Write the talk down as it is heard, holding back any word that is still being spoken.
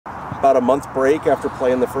about a month break after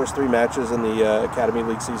playing the first 3 matches in the Academy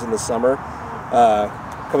League season this summer.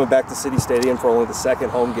 Coming back to City Stadium for only the 2nd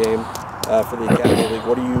home game for the Academy League.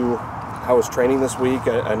 How was training this week?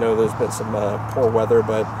 I know there's been some poor weather,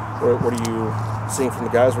 but what are you seeing from the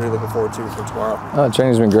guys? What are you looking forward to for tomorrow?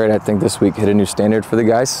 Training's been great. I think this week hit a new standard for the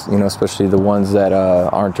guys, especially the ones that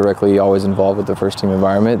aren't directly always involved with the first team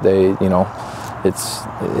environment.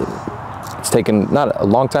 It's taken not a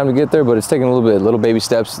long time to get there, but it's taken little baby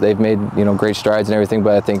steps. They've made, great strides and everything,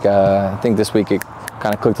 but I think this week it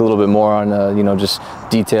kind of clicked a little bit more on, just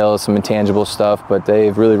details, some intangible stuff, but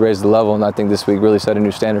they've really raised the level, and I think this week really set a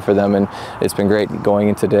new standard for them, and it's been great going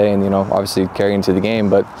into today and, obviously carrying into the game,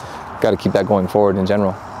 but got to keep that going forward in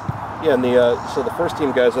general. Yeah, and so the first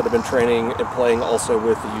team guys that have been training and playing also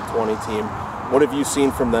with the U20 team, what have you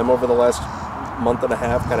seen from them over the last month and a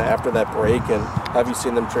half, kind of after that break, and have you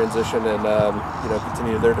seen them transition and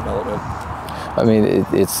continue their development? I mean,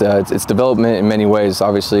 it's development in many ways.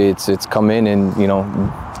 Obviously, it's come in and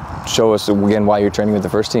show us again why you're training with the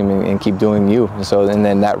first team and keep doing you. And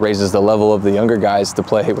then that raises the level of the younger guys to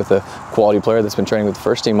play with a quality player that's been training with the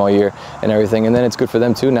first team all year and everything. And then it's good for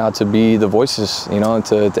them too now to be the voices, and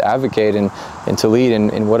to advocate and to lead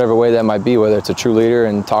in whatever way that might be, whether it's a true leader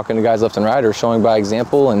and talking to guys left and right or showing by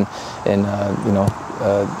example and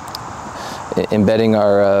embedding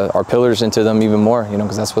our pillars into them even more,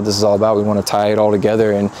 because that's what this is all about. We want to tie it all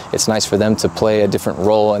together, and it's nice for them to play a different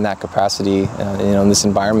role in that capacity, in this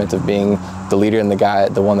environment of being the leader and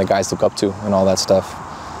the one that guys look up to and all that stuff.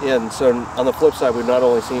 Yeah, and so on the flip side, we've not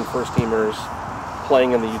only seen first teamers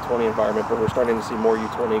playing in the U20 environment, but we're starting to see more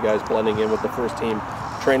U20 guys blending in with the first team,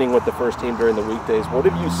 training with the first team during the weekdays. What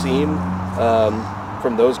have you seen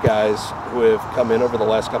from those guys who have come in over the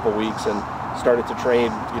last couple of weeks and started to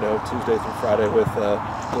train, Tuesday through Friday with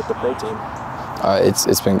the pro team?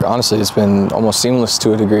 It's been almost seamless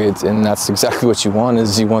to a degree, and that's exactly what you want.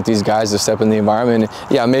 Is you want these guys to step in the environment.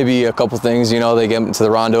 Yeah, maybe a couple things, they get into the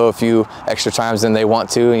rondo a few extra times than they want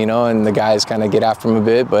to, and the guys kind of get after them a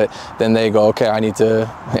bit, but then they go, okay, I need to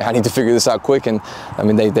figure this out quick, and I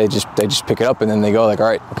mean they just pick it up, and then they go like, all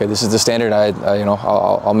right, okay, this is the standard.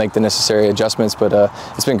 I'll make the necessary adjustments, but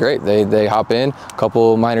it's been great. They hop in, a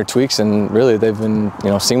couple minor tweaks, and really they've been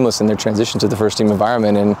seamless in their transition to the first team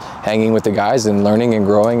environment and hanging with the guys and learning and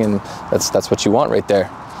growing, and that's what you want right there.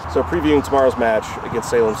 So previewing tomorrow's match against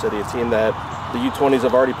Salem City, a team that the U20s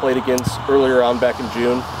have already played against earlier on back in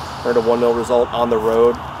June, earned a 1-0 result on the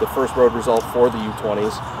road, the first road result for the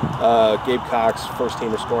U20s. Gabe Cox, first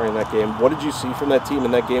teamer, scoring in that game. What did you see from that team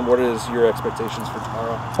in that game? What is your expectations for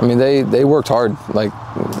tomorrow? I mean, they worked hard.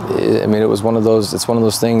 It was one of those. It's one of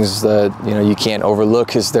those things that you can't overlook,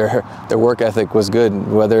 because their work ethic was good.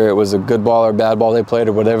 Whether it was a good ball or bad ball they played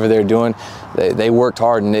or whatever they're doing, they worked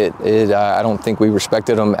hard, and I don't think we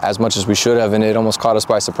respected them as much as we should have, and it almost caught us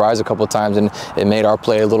by surprise a couple of times, and it made our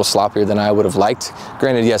play a little sloppier than I would have liked.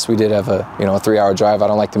 Granted, yes, we did have a 3-hour drive. I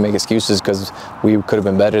don't like to make excuses, because we could have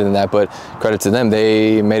been better than that, but credit to them,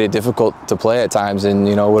 they made it difficult to play at times, and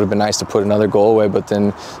it would have been nice to put another goal away, but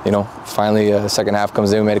then finally second half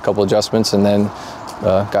comes in, we made a couple adjustments, and then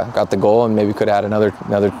got the goal, and maybe could have had another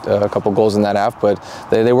couple goals in that half, but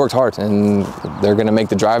they worked hard, and they're going to make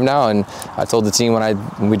the drive now. And I told the team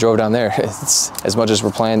when we drove down there, it's, as much as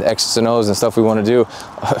we're playing X's and O's and stuff we want to do,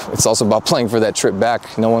 it's also about playing for that trip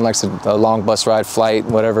back. No one likes a long bus ride, flight,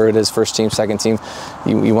 whatever it is, first team, second team.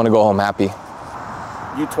 You want to go home happy.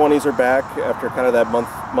 U20s are back after kind of that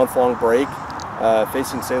month-long break,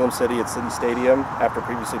 facing Salem City at City Stadium after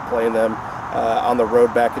previously playing them on the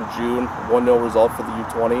road back in June. 1-0 result for the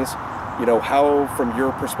U20s. How, from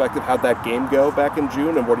your perspective, how'd that game go back in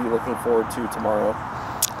June, and what are you looking forward to tomorrow?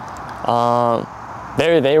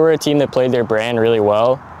 They were a team that played their brand really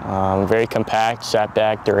well. Very compact, sat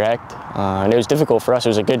back, direct, and it was difficult for us. It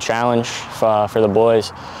was a good challenge for the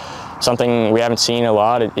boys. Something we haven't seen a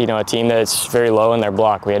lot. A team that's very low in their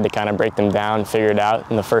block. We had to kind of break them down, figure it out.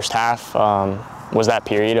 In the first half was that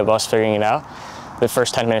period of us figuring it out. The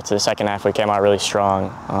first 10 minutes of the second half, we came out really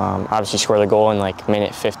strong. Obviously scored the goal in like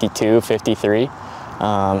minute 52, 53.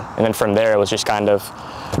 And then from there, it was just kind of,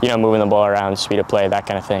 moving the ball around, speed of play, that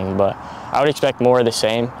kind of thing. But I would expect more of the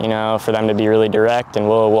same, for them to be really direct, and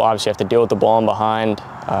we'll obviously have to deal with the ball in behind.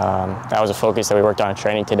 That was a focus that we worked on in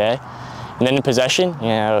training today. And then in possession,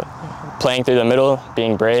 playing through the middle,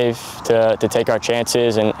 being brave to take our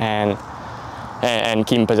chances and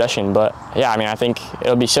keeping possession. But yeah, I think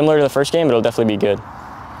it'll be similar to the first game, but it'll definitely be good.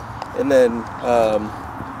 And then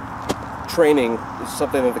training is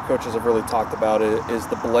something that the coaches have really talked about, is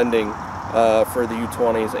the blending for the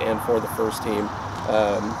U20s and for the first team.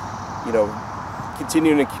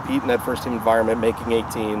 continuing to compete in that first team environment, making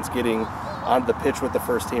 18s, getting on the pitch with the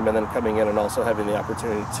first team, and then coming in and also having the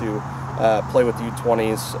opportunity to play with the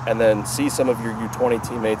U20s, and then see some of your U20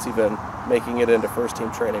 teammates even making it into first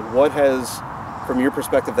team training. What has, from your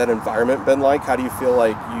perspective, that environment been like? How do you feel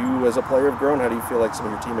like you as a player have grown? How do you feel like some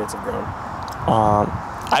of your teammates have grown?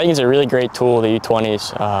 I think it's a really great tool, the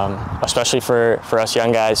U20s, especially for us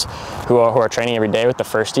young guys who are training every day with the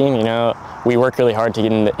first team. You know, we work really hard to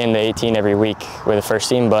get in the 18 every week with the first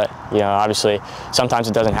team, but you know, obviously sometimes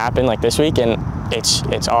it doesn't happen like this week, and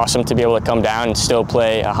it's awesome to be able to come down and still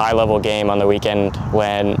play a high-level game on the weekend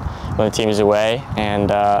when the team is away.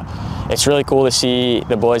 And it's really cool to see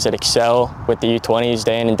the boys that excel with the U20s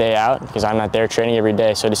day in and day out, because I'm not there training every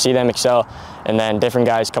day. So to see them excel and then different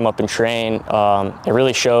guys come up and train, it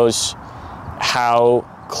really shows how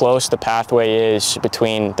close the pathway is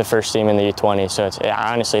between the first team and the U20. So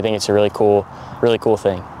I honestly think it's a really cool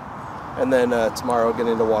thing. And then tomorrow,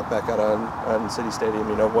 getting to walk back out on City Stadium,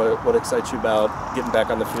 you know, what excites you about getting back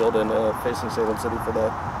on the field and facing Salem City for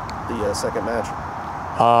the second match?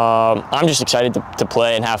 I'm just excited to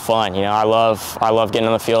play and have fun. You know, I love getting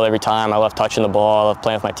on the field every time. I love touching the ball. I love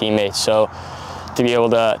playing with my teammates. So to be able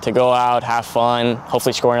to go out, have fun,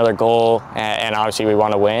 hopefully score another goal, and obviously we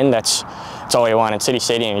want to win. That's all we want. And City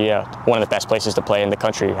Stadium, yeah, one of the best places to play in the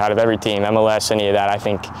country out of every team, MLS, any of that. I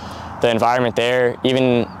think the environment there,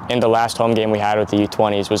 even in the last home game we had with the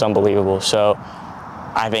U20s, was unbelievable. So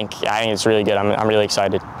I think it's really good. I'm really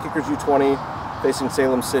excited. Kickers U20 facing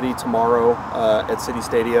Salem City tomorrow at City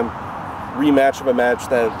Stadium. Rematch of a match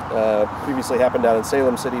that previously happened down in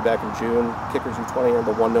Salem City back in June. Kickers U20 earned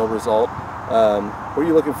a 1-0 result. What are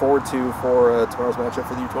you looking forward to for tomorrow's matchup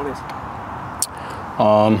for the U20s?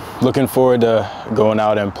 Looking forward to going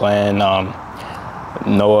out and playing.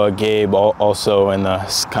 Noah, Gabe, also in the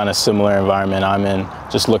kind of similar environment I'm in.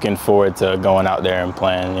 Just looking forward to going out there and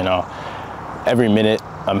playing. You know, every minute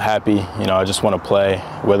I'm happy. You know, I just want to play,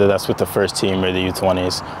 whether that's with the first team or the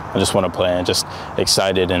U20s. I just want to play and just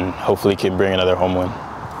excited, and hopefully can bring another home win.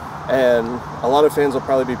 And a lot of fans will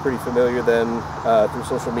probably be pretty familiar then through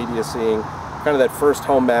social media seeing kind of that first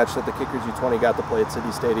home match that the Kickers U20 got to play at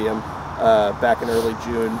City Stadium back in early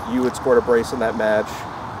June. You had scored a brace in that match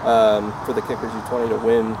for the Kickers U20 to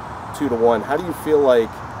win 2-1. How do you feel like,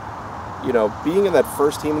 you know, being in that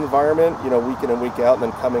first team environment, you know, week in and week out, and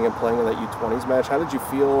then coming and playing in that U20s match? How did you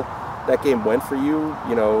feel that game went for you,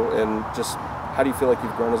 you know, and just how do you feel like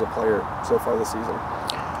you've grown as a player so far this season?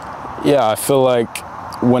 Yeah, I feel like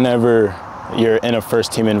whenever you're in a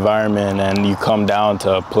first team environment and you come down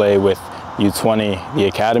to play with U20, the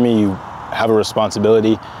academy, you have a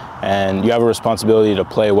responsibility, and you have a responsibility to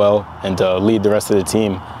play well and to lead the rest of the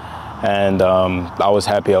team. And I was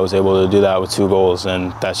happy I was able to do that with 2 goals,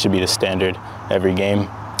 and that should be the standard every game.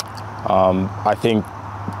 I think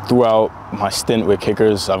throughout my stint with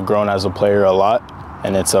Kickers, I've grown as a player a lot,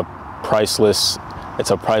 and it's a priceless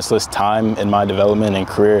time in my development and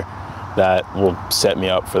career that will set me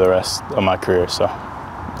up for the rest of my career. So,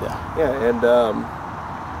 yeah. Yeah,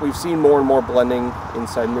 and we've seen more and more blending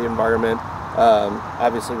inside the environment.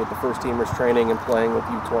 Obviously with the first teamers training and playing with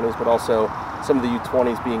U20s, but also some of the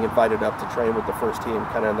U20s being invited up to train with the first team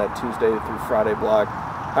kind of in that Tuesday through Friday block.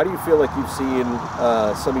 How do you feel like you've seen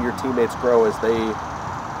some of your teammates grow as they,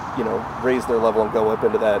 you know, raise their level and go up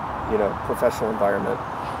into that, you know, professional environment?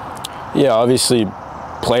 Yeah, obviously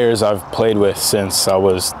players I've played with since I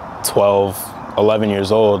was 12, 11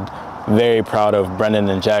 years old. Very proud of Brendan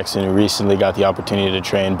and Jackson, who recently got the opportunity to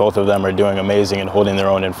train. Both of them are doing amazing and holding their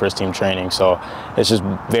own in first team training. So it's just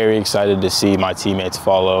very excited to see my teammates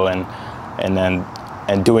follow and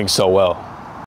doing so well.